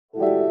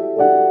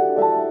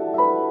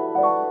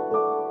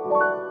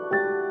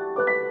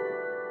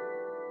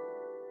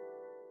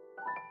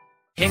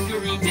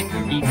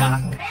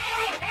dock.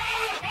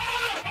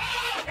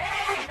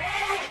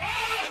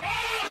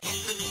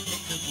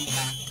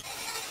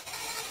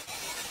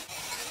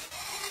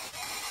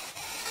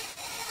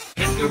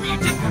 Hickory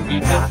dickory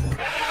dock.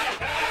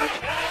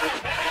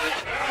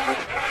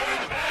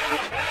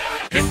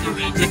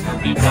 Hickory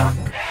dickory dock.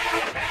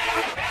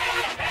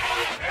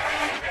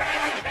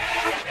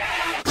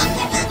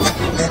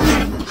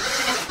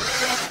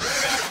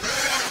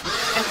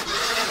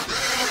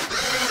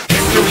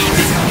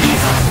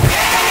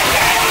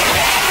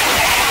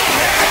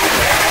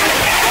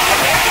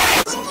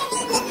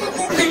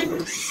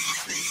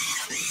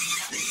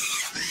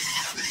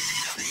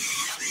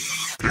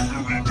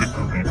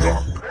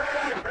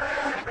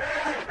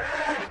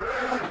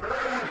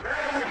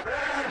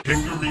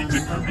 Hickory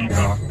dickory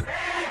dock.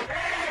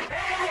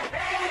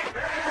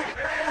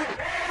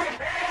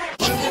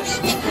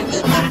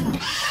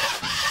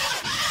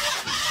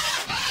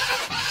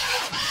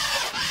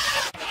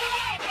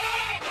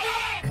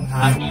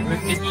 Honey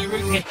rickety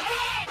ricket.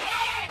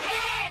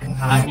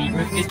 Honey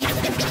rickety.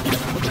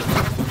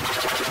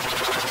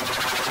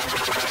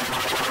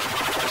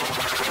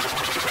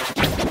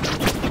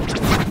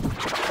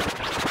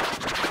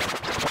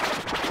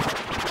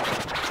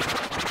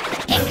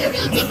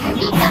 Hickory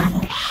dickory dock.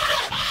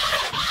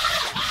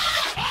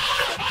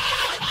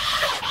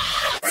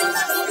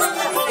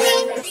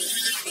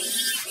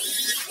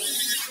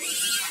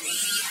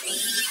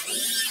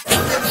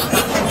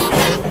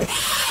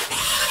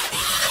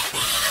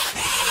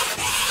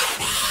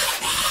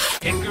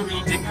 Hickory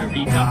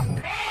dickory dock.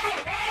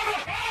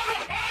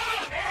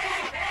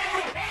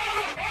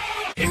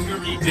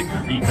 Hickory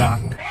dickory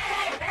dock.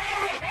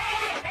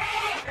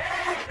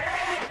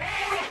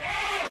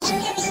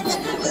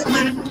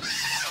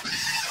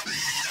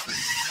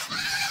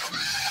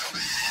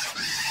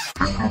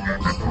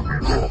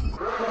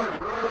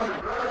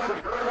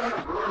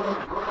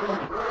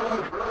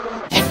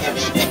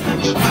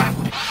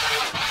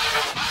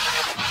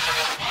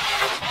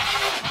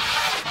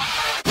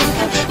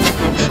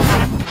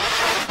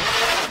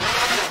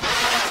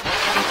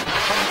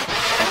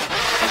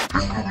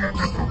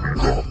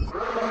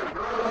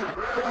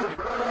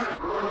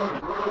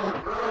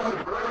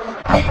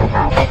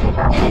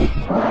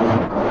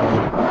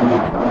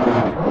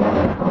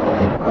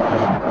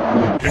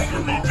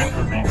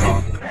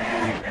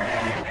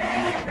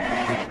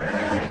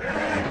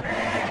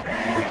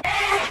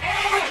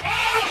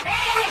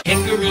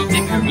 Hickory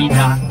dickory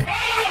dock.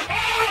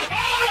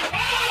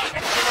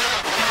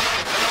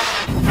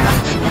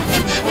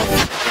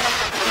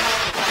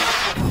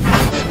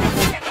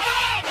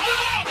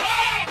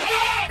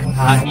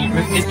 Honey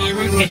rickety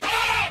ricket.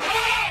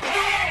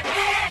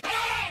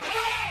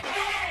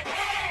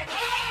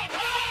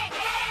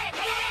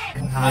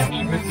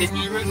 Honey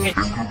rickety ricket.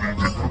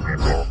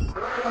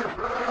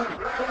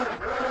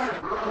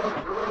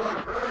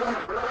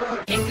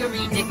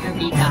 Hickory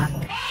dickory dock.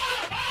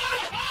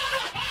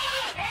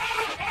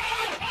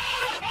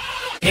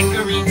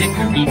 Hickory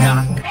dickory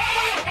dock.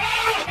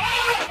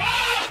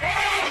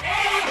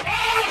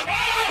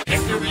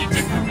 Hickory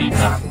dickory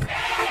dock.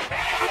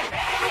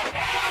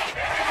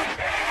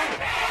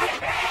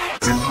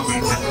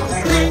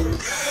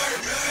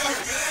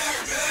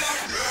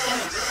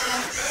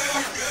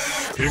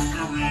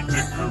 Hickory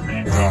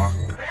dickory dock.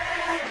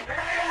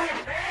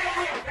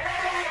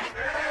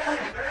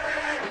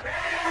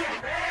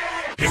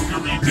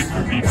 Hickory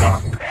dickory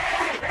dock.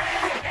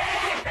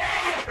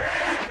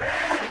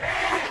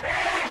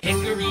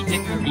 Hickory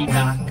dickory dock. Hickory dickory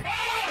dock.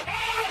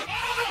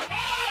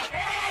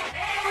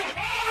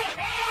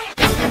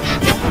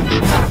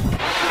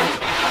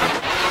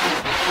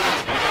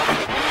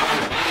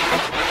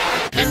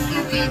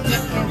 Hickory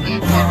dickory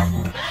dock.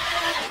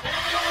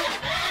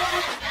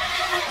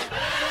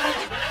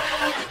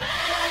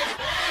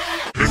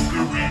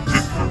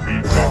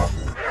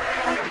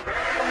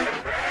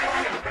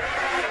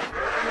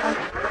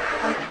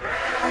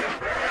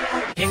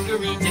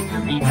 Hickory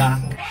dickory dock.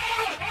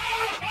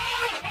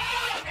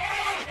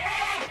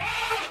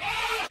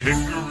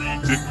 Hickory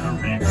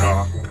dickory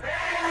dock.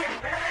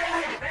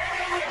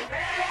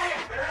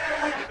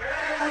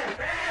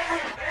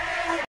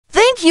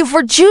 Thank you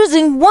for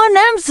choosing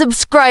 1M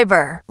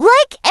subscriber.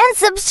 Like and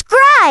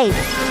subscribe.